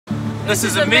This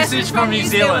is a message from New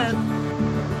Zealand.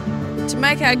 To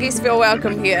make our guests feel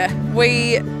welcome here,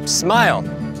 we Smile.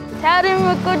 Tell them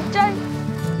a good joke.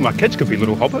 My kids could be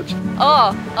little hobbits.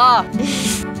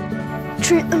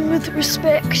 Treat them with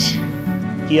respect.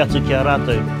 Kia atu kia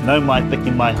rātou, nau mai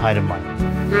piki mai haere mai.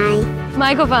 Hi.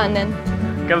 Michael Vanden.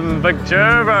 Give them a big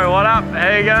turbo. What up?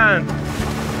 How you going?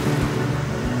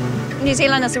 New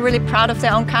Zealanders are really proud of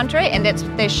their own country, and that's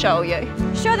what they show you.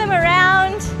 Show them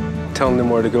around. Telling them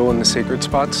where to go in the secret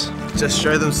spots. Just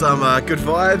show them some good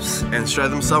vibes and show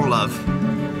them some love.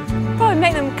 Probably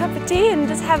make them a cup of tea and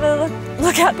just have a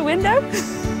look out the window.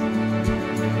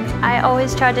 I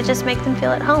always try to just make them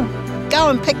feel at home. Go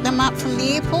and pick them up from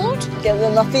the airport. give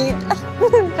them a feed.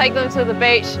 Take them to the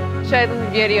beach, show them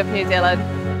the beauty of New Zealand.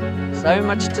 So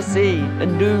much to see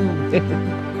and do.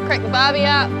 Crack the barbie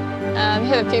up,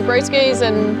 have a few brewskis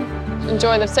and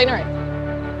enjoy the scenery.